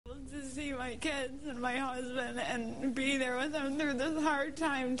my kids and my husband and be there with them through this hard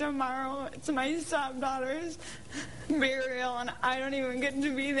time. Tomorrow it's my stepdaughter's burial and I don't even get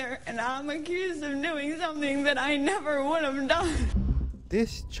to be there, and I'm accused of doing something that I never would have done.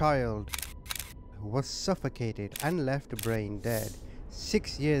 This child was suffocated and left brain dead.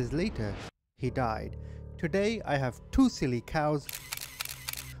 6 years later, he died. Today, I have two silly cows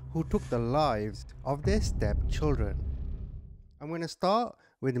who took the lives of their stepchildren. I'm going to start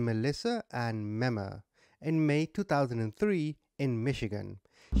with Melissa and Mema in May 2003 in Michigan.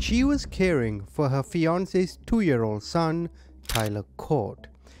 She was caring for her fiance's 2-year-old son, Tyler Korte.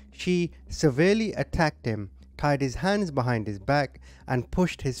 She severely attacked him, tied his hands behind his back, and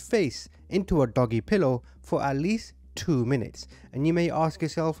pushed his face into a doggy pillow for at least 2 minutes. And you may ask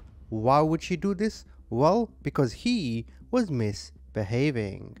yourself, why would she do this? Well, because he was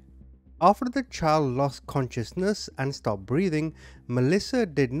misbehaving. After the child lost consciousness and stopped breathing, Melissa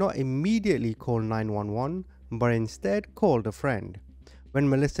did not immediately call 911, but instead called a friend. When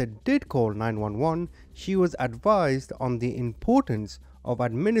Melissa did call 911, she was advised on the importance of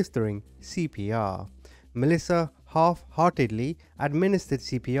administering CPR. Melissa half-heartedly administered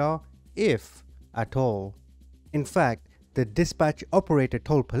CPR, if at all. In fact, the dispatch operator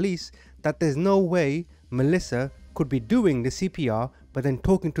told police that there's no way Melissa could be doing the CPR but then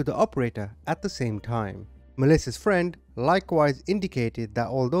talking to the operator at the same time. Melissa's friend likewise indicated that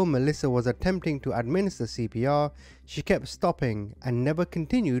although Melissa was attempting to administer CPR, she kept stopping and never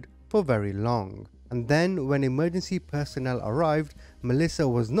continued for very long. And then when emergency personnel arrived, Melissa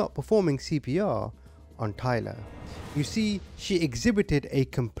was not performing CPR on Tyler. You see, she exhibited a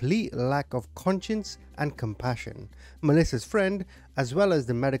complete lack of conscience and compassion. Melissa's friend, as well as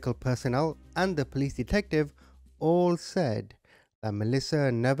the medical personnel and the police detective, all said that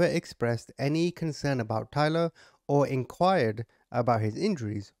Melissa never expressed any concern about Tyler or inquired about his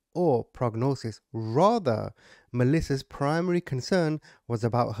injuries or prognosis. Rather, Melissa's primary concern was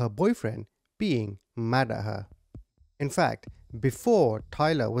about her boyfriend being mad at her. In fact, before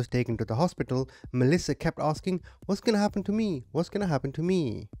Tyler was taken to the hospital, Melissa kept asking, "What's gonna happen to me? What's gonna happen to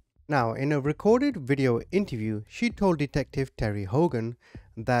me?" Now, in a recorded video interview, she told Detective Terry Hogan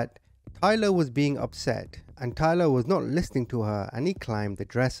that Tyler was being upset and Tyler was not listening to her, and he climbed the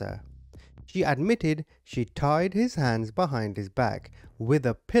dresser. She admitted she tied his hands behind his back with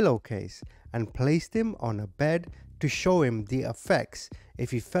a pillowcase and placed him on a bed to show him the effects if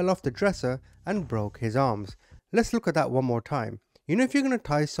he fell off the dresser and broke his arms. Let's look at that one more time. You know, if you're going to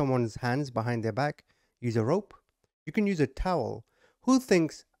tie someone's hands behind their back, use a rope. You can use a towel. Who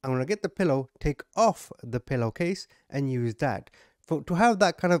thinks, I'm going to get the pillow, take off the pillowcase and use that? To have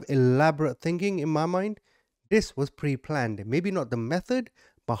that kind of elaborate thinking, in my mind, this was pre-planned. Maybe not the method,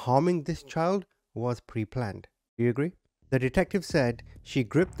 but harming this child was pre-planned. Do you agree? The detective said she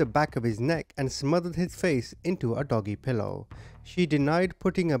gripped the back of his neck and smothered his face into a doggy pillow. She denied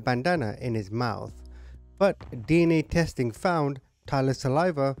putting a bandana in his mouth, but DNA testing found Tyler's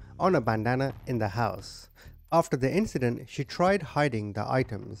saliva on a bandana in the house. After the incident, she tried hiding the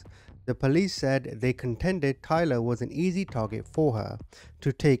items. The police said they contended Tyler was an easy target for her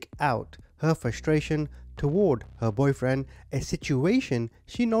to take out her frustration toward her boyfriend, a situation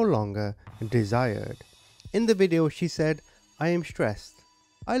she no longer desired. In the video, she said, "I am stressed.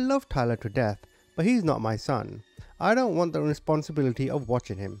 I love Tyler to death, but he's not my son. I don't want the responsibility of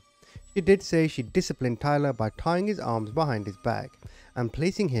watching him." She did say she disciplined Tyler by tying his arms behind his back and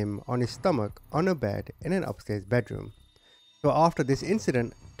placing him on his stomach on a bed in an upstairs bedroom. So after this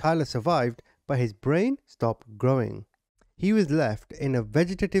incident, Tyler survived, but his brain stopped growing. He was left in a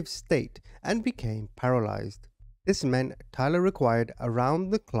vegetative state and became paralyzed. This meant Tyler required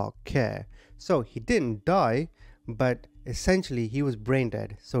around-the-clock care. So he didn't die, but essentially he was brain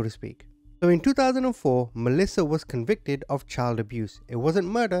dead, so to speak. So in 2004, Melissa was convicted of child abuse. It wasn't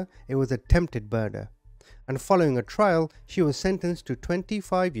murder, it was attempted murder. And following a trial, she was sentenced to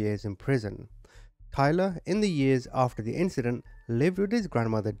 25 years in prison. Tyler, in the years after the incident, lived with his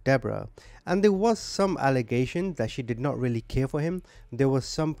grandmother Deborah, and there was some allegation that she did not really care for him. There were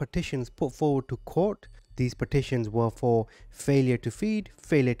some petitions put forward to court. These petitions were for failure to feed,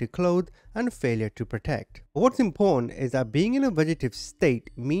 failure to clothe, and failure to protect. But what's important is that being in a vegetative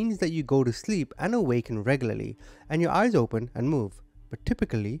state means that you go to sleep and awaken regularly, and your eyes open and move. But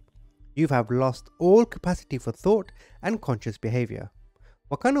typically, you have lost all capacity for thought and conscious behavior.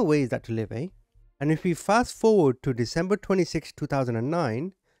 What kind of way is that to live, eh? And if we fast forward to December 26,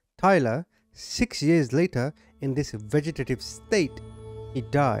 2009, Tyler, 6 years later, in this vegetative state, he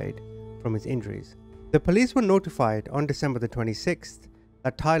died from his injuries. The police were notified on December the 26th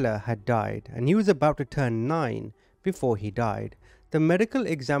that Tyler had died, and he was about to turn 9 before he died. The medical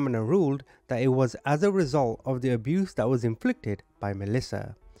examiner ruled that it was as a result of the abuse that was inflicted by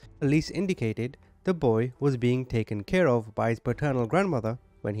Melissa. Police indicated the boy was being taken care of by his paternal grandmother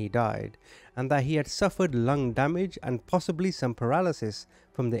when he died, and that he had suffered lung damage and possibly some paralysis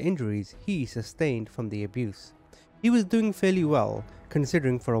from the injuries he sustained from the abuse. He was doing fairly well,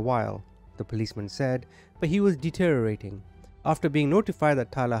 considering for a while, the policeman said, but he was deteriorating. After being notified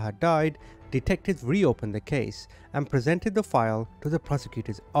that Tyler had died, detectives reopened the case and presented the file to the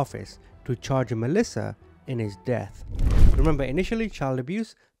prosecutor's office to charge Melissa in his death. Remember, initially child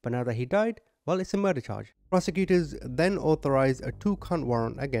abuse, but now that he died, well, it's a murder charge. Prosecutors then authorized a 2-count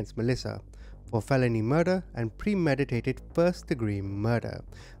warrant against Melissa for felony murder and premeditated first-degree murder.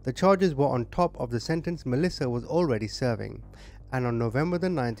 The charges were on top of the sentence Melissa was already serving, and on November the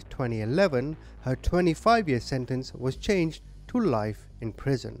 9th, 2011, her 25-year sentence was changed to life in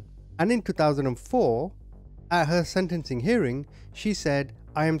prison. And in 2004, at her sentencing hearing, she said,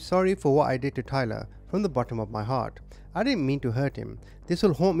 "I am sorry for what I did to Tyler from the bottom of my heart. I didn't mean to hurt him. This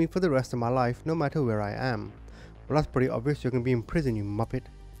will haunt me for the rest of my life, no matter where I am." Well, that's pretty obvious. You're going to be in prison, you muppet.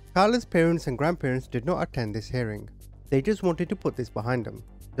 Tyler's parents and grandparents did not attend this hearing. They just wanted to put this behind them.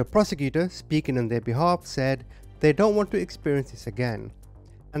 The prosecutor, speaking on their behalf, said they don't want to experience this again.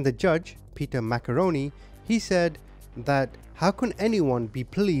 And the judge, Peter Macaroni, he said that how can anyone be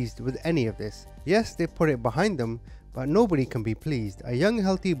pleased with any of this? Yes, they put it behind them, but nobody can be pleased. A young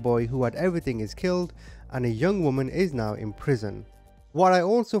healthy boy who had everything is killed, and a young woman is now in prison. What I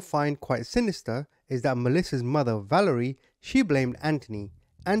also find quite sinister is that Melissa's mother, Valerie, she blamed Anthony.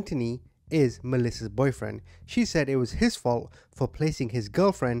 Anthony is Melissa's boyfriend. She said it was his fault for placing his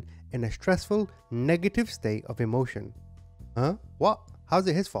girlfriend in a stressful, negative state of emotion. Huh? What? How's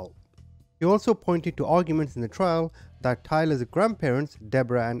it his fault? He also pointed to arguments in the trial that Tyler's grandparents,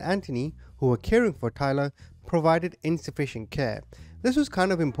 Deborah and Anthony, who were caring for Tyler, provided insufficient care. This was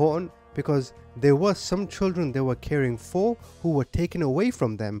kind of important because there were some children they were caring for who were taken away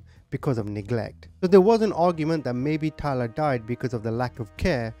from them because of neglect. So there was an argument that maybe Tyler died because of the lack of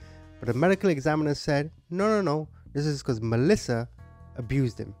care, but the medical examiner said, no, this is because Melissa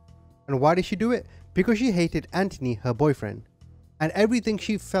abused him. And why did she do it? Because she hated Anthony, her boyfriend. And everything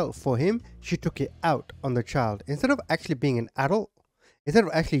she felt for him, she took it out on the child. Instead of actually being an adult, instead of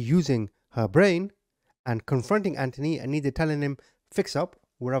actually using her brain and confronting Anthony and either telling him, fix up,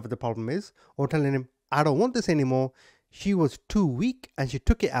 wherever the problem is, or telling him, I don't want this anymore, she was too weak and she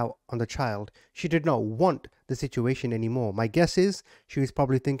took it out on the child. She did not want the situation anymore. My guess is she was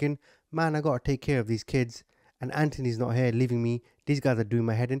probably thinking, man, I gotta take care of these kids, and Anthony's not here leaving me. These guys are doing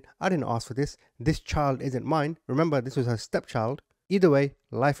my head in. I didn't ask for this. This child isn't mine. Remember, this was her stepchild. Either way,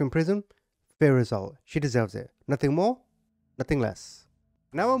 life in prison, fair result. She deserves it. Nothing more, nothing less.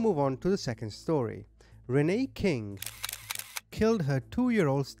 Now I'll move on to the second story. Renee King killed her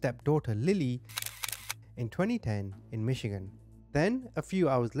 2-year-old stepdaughter Lily in 2010 in Michigan. Then, a few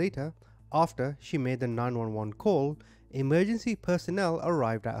hours later, after she made the 911 call, emergency personnel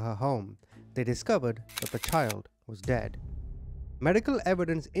arrived at her home. They discovered that the child was dead. Medical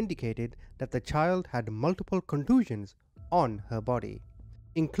evidence indicated that the child had multiple contusions on her body,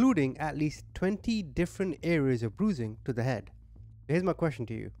 including at least 20 different areas of bruising to the head. Here's my question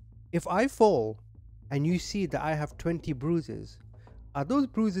to you. If I fall and you see that I have 20 bruises, are those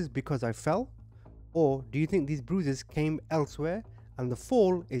bruises because I fell? Or do you think these bruises came elsewhere and the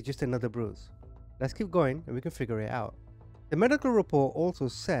fall is just another bruise? Let's keep going and we can figure it out. The medical report also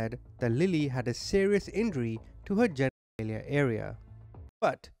said that Lily had a serious injury to her genitalia area.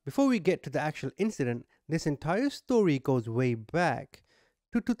 But before we get to the actual incident, this entire story goes way back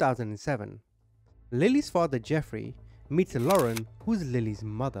to 2007. Lily's father, Jeffrey, meets Lauren, who's Lily's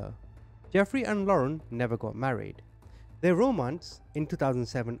mother. Jeffrey and Lauren never got married. Their romance in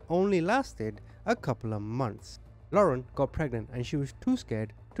 2007 only lasted a couple of months. Lauren got pregnant and she was too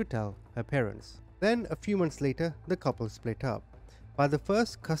scared to tell her parents. Then a few months later, the couple split up. By the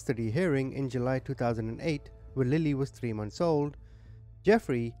first custody hearing in July 2008, when Lily was 3 months old,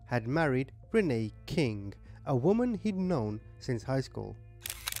 Jeffrey had married Renee King, a woman he'd known since high school.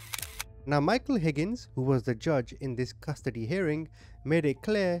 Now, Michael Higgins, who was the judge in this custody hearing, made it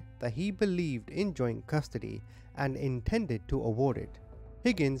clear that he believed in joint custody and intended to award it.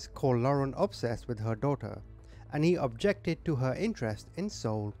 Higgins called Lauren obsessed with her daughter, and he objected to her interest in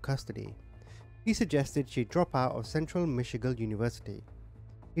sole custody. He suggested she drop out of Central Michigan University.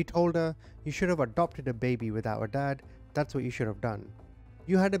 He told her, "You should have adopted a baby without a dad. That's what you should have done.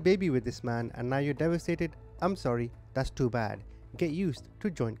 You had a baby with this man and now you're devastated. I'm sorry, that's too bad. Get used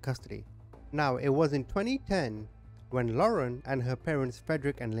to joint custody." Now, it was in 2010 when Lauren and her parents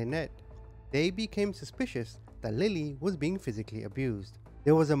Frederick and Lynette, they became suspicious that Lily was being physically abused.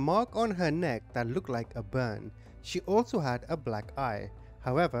 There was a mark on her neck that looked like a burn. She also had a black eye.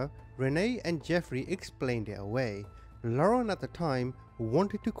 However, Renee and Jeffrey explained it away. Lauren at the time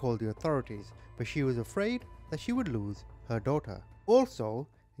wanted to call the authorities, but she was afraid that she would lose her daughter. Also,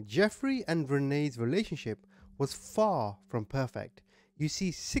 Jeffrey and Renee's relationship was far from perfect. You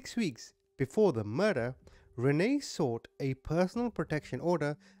see, 6 weeks before the murder, Renee sought a personal protection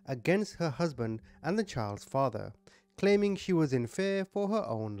order against her husband and the child's father, claiming she was in fear for her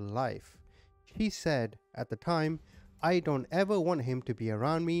own life. She said at the time, "I don't ever want him to be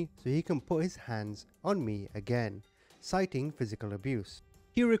around me so he can put his hands on me again," citing physical abuse.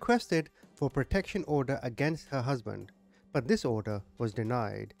 She requested for protection order against her husband, but this order was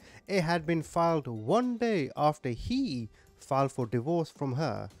denied. It had been filed 1 day after he filed for divorce from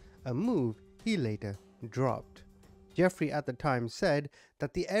her, a move he later dropped. Jeffrey at the time said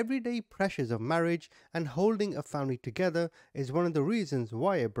that the everyday pressures of marriage and holding a family together is one of the reasons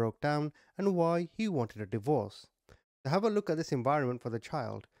why it broke down and why he wanted a divorce. To have a look at this environment for the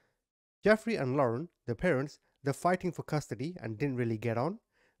child. Jeffrey and Lauren, the parents, they're fighting for custody and didn't really get on.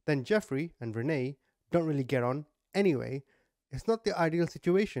 Then Jeffrey and Renee don't really get on anyway. It's not the ideal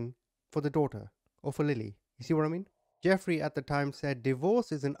situation for the daughter or for Lily. You see what I mean? Jeffrey at the time said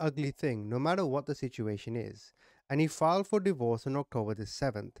divorce is an ugly thing no matter what the situation is, and he filed for divorce on October the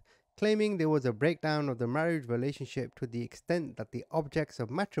 7th, claiming there was a breakdown of the marriage relationship to the extent that the objects of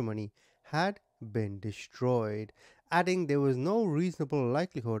matrimony had been destroyed, adding there was no reasonable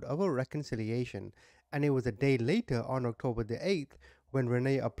likelihood of a reconciliation. And it was a day later, on October the 8th, when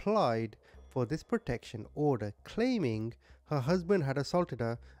Renee applied for this protection order, claiming her husband had assaulted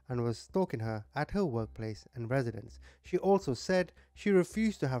her and was stalking her at her workplace and residence. She also said she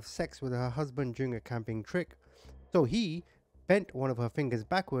refused to have sex with her husband during a camping trip, so he bent one of her fingers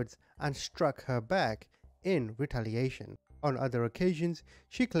backwards and struck her back in retaliation. On other occasions,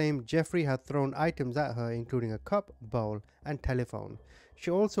 she claimed Jeffrey had thrown items at her, including a cup, bowl, and telephone.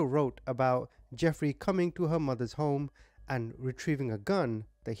 She also wrote about Jeffrey coming to her mother's home and retrieving a gun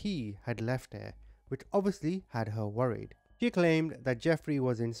that he had left there, which obviously had her worried. She claimed that Jeffrey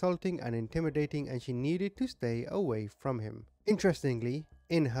was insulting and intimidating and she needed to stay away from him. Interestingly,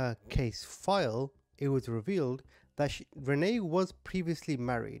 in her case file, it was revealed that Renee was previously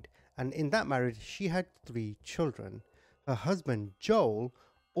married, and in that marriage she had 3 children. Her husband Joel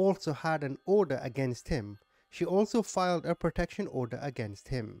also had an order against him. She also filed a protection order against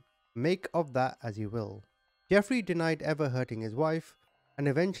him. Make of that as you will. Jeffrey denied ever hurting his wife, and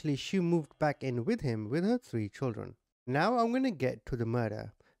eventually she moved back in with him with her 3 children. Now I'm going to get to the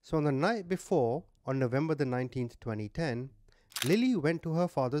murder. So on the night before, on November the 19th, 2010, Lily went to her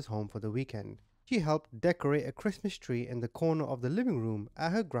father's home for the weekend. She helped decorate a Christmas tree in the corner of the living room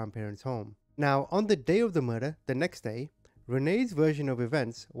at her grandparents' home. Now, on the day of the murder, the next day, Renee's version of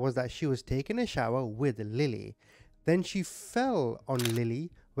events was that she was taking a shower with Lily. Then she fell on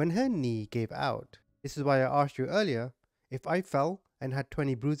Lily when her knee gave out. This is why I asked you earlier, if I fell and had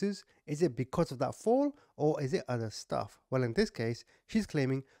 20 bruises, is it because of that fall or is it other stuff? Well, in this case, she's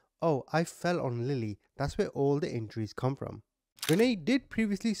claiming, oh, I fell on Lily. That's where all the injuries come from. Renee did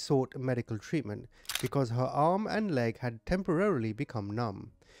previously sought medical treatment because her arm and leg had temporarily become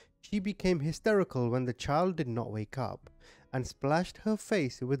numb. She became hysterical when the child did not wake up and splashed her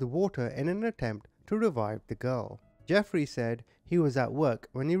face with water in an attempt to revive the girl. Jeffrey said he was at work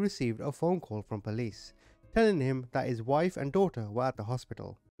when he received a phone call from police, telling him that his wife and daughter were at the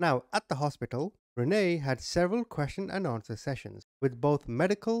hospital. Now, at the hospital, Renee had several question and answer sessions with both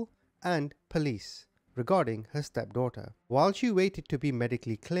medical and police regarding her stepdaughter. While she waited to be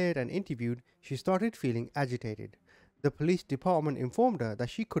medically cleared and interviewed, she started feeling agitated. The police department informed her that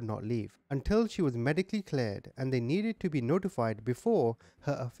she could not leave until she was medically cleared and they needed to be notified before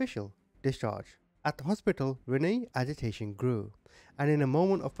her official discharge. At the hospital, Renee's agitation grew, and in a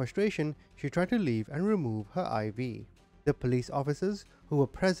moment of frustration, she tried to leave and remove her IV. The police officers who were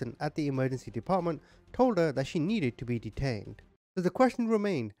present at the emergency department told her that she needed to be detained. So the question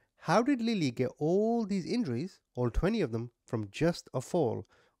remained, how did Lily get all these injuries, all 20 of them, from just a fall?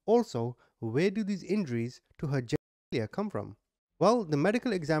 Also, where do these injuries to her genitalia come from? Well, the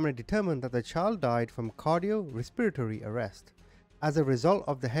medical examiner determined that the child died from cardiorespiratory arrest as a result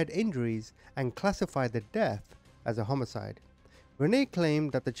of the head injuries and classified the death as a homicide. Renee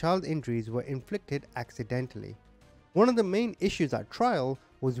claimed that the child's injuries were inflicted accidentally. One of the main issues at trial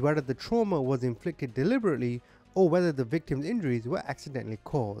was whether the trauma was inflicted deliberately or whether the victim's injuries were accidentally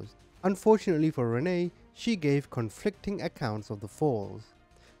caused. Unfortunately for Renee, she gave conflicting accounts of the falls.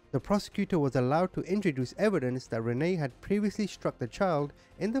 The prosecutor was allowed to introduce evidence that Renee had previously struck the child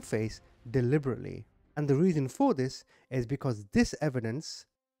in the face deliberately. And the reason for this is because this evidence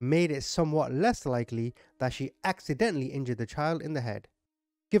made it somewhat less likely that she accidentally injured the child in the head,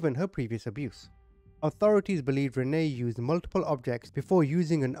 given her previous abuse. Authorities believed Renee used multiple objects before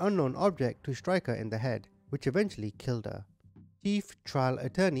using an unknown object to strike her in the head, which eventually killed her. Chief Trial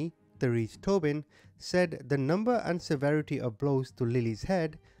Attorney Therese Tobin said the number and severity of blows to Lily's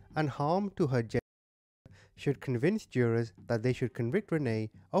head and harm to her genital should convince jurors that they should convict Renee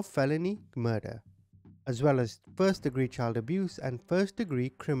of felony murder, as well as first-degree child abuse and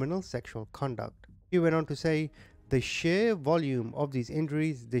first-degree criminal sexual conduct. He went on to say, the sheer volume of these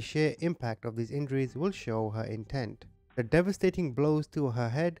injuries, the sheer impact of these injuries will show her intent. The devastating blows to her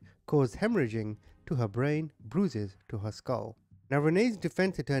head caused hemorrhaging to her brain, bruises to her skull. Now, Renee's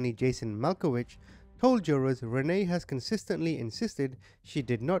defense attorney Jason Malkovich told jurors Renee has consistently insisted she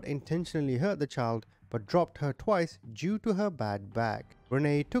did not intentionally hurt the child but dropped her twice due to her bad back.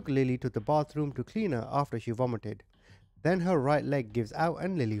 Renee took Lily to the bathroom to clean her after she vomited. Then her right leg gives out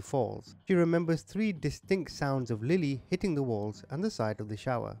and Lily falls. She remembers 3 distinct sounds of Lily hitting the walls and the side of the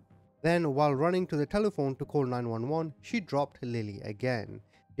shower. Then, while running to the telephone to call 911, she dropped Lily again.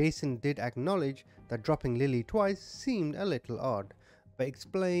 Jason did acknowledge that dropping Lily twice seemed a little odd, but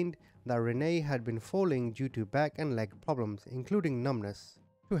explained that Renee had been falling due to back and leg problems, including numbness.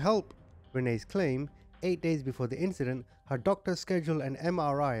 To help Renee's claim, 8 days before the incident, her doctor scheduled an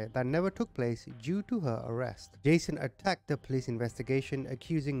MRI that never took place due to her arrest. Jason attacked the police investigation,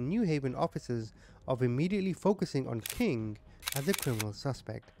 accusing New Haven officers of immediately focusing on King as the criminal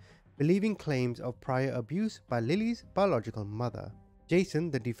suspect, believing claims of prior abuse by Lily's biological mother.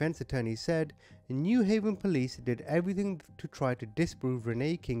 Jason, the defense attorney, said New Haven police did everything to try to disprove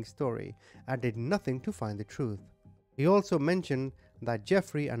Renee King's story and did nothing to find the truth. He also mentioned that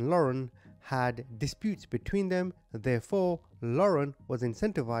Jeffrey and Lauren had disputes between them, therefore Lauren was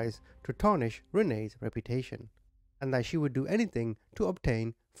incentivized to tarnish Renee's reputation, and that she would do anything to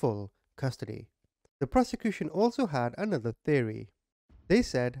obtain full custody. The prosecution also had another theory. They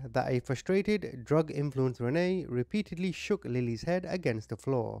said that a frustrated, drug-influenced Renee repeatedly shook Lily's head against the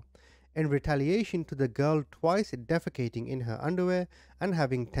floor, in retaliation to the girl twice defecating in her underwear and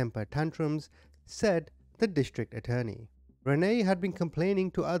having temper tantrums, said the district attorney. Renee had been complaining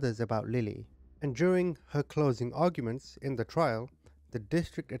to others about Lily, and during her closing arguments in the trial, the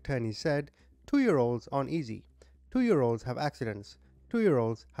district attorney said, 2-year-olds aren't easy. 2-year-olds have accidents.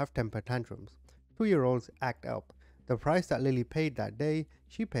 2-year-olds have temper tantrums. 2-year-olds act up. The price that Lily paid that day,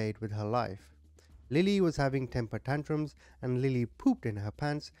 she paid with her life. Lily was having temper tantrums and Lily pooped in her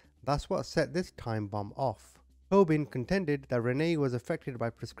pants. That's what set this time bomb off. Tobin contended that Renee was affected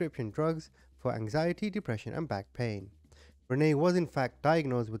by prescription drugs for anxiety, depression, and back pain. Renee was in fact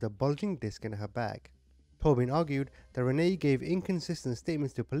diagnosed with a bulging disc in her back. Tobin argued that Renee gave inconsistent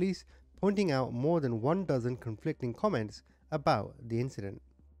statements to police, pointing out more than 12 conflicting comments about the incident.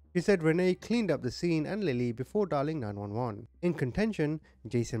 He said Renee cleaned up the scene and Lily before dialing 911. In contention,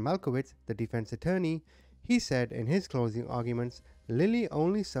 Jason Malkovich, the defense attorney, he said in his closing arguments, Lily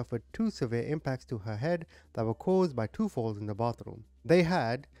only suffered 2 severe impacts to her head that were caused by 2 falls in the bathroom. They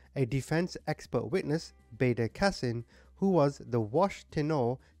had a defense expert witness, Bader Cassin, who was the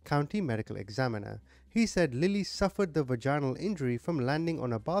Washtenaw County medical examiner. He said Lily suffered the vaginal injury from landing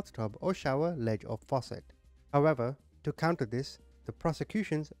on a bathtub or shower ledge or faucet. However, to counter this, the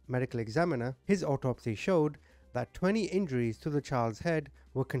prosecution's medical examiner, his autopsy showed that 20 injuries to the child's head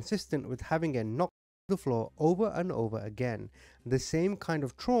were consistent with having it knocked to the floor over and over again, the same kind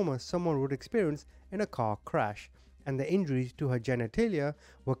of trauma someone would experience in a car crash, and the injuries to her genitalia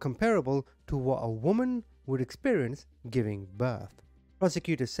were comparable to what a woman would experience giving birth.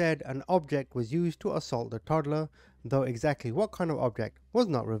 Prosecutors said an object was used to assault the toddler, though exactly what kind of object was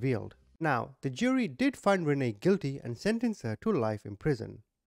not revealed. Now, the jury did find Renee guilty and sentenced her to life in prison.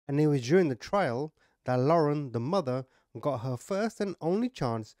 And it was during the trial that Lauren, the mother, got her first and only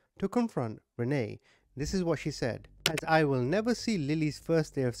chance to confront Renee. This is what she said. As I will never see Lily's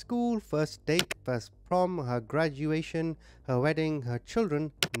first day of school, first date, first prom, her graduation, her wedding, her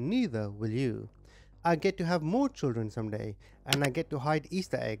children, neither will you. I get to have more children someday, and I get to hide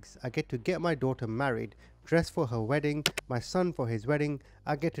Easter eggs. I get to get my daughter married, dress for her wedding, my son for his wedding.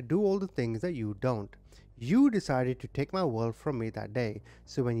 I get to do all the things that you don't. You decided to take my world from me that day,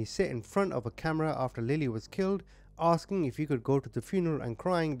 so when you sit in front of a camera after Lily was killed, asking if you could go to the funeral and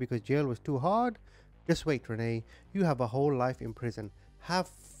crying because jail was too hard, just wait, Renee, you have a whole life in prison. Have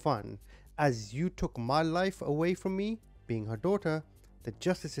fun. As you took my life away from me, being her daughter, the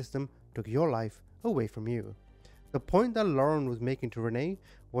justice system took your life away from you. The point that Lauren was making to Renee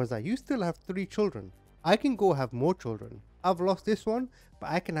was that you still have 3 children. I can go have more children. I've lost this one, but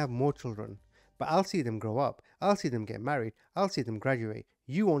I can have more children. But I'll see them grow up. I'll see them get married. I'll see them graduate.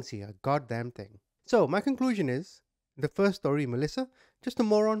 You won't see a goddamn thing. So my conclusion is, the first story, Melissa, just a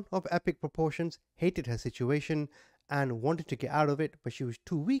moron of epic proportions, hated her situation and wanted to get out of it, but she was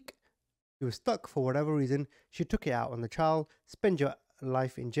too weak. She was stuck for whatever reason. She took it out on the child. Spend your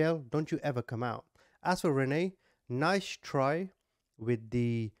life in jail. Don't you ever come out. As for Renee, nice try with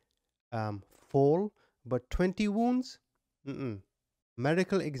the fall, but 20 wounds?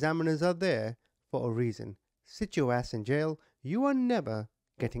 Medical examiners are there for a reason. Sit your ass in jail. You are never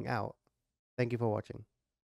getting out. Thank you for watching.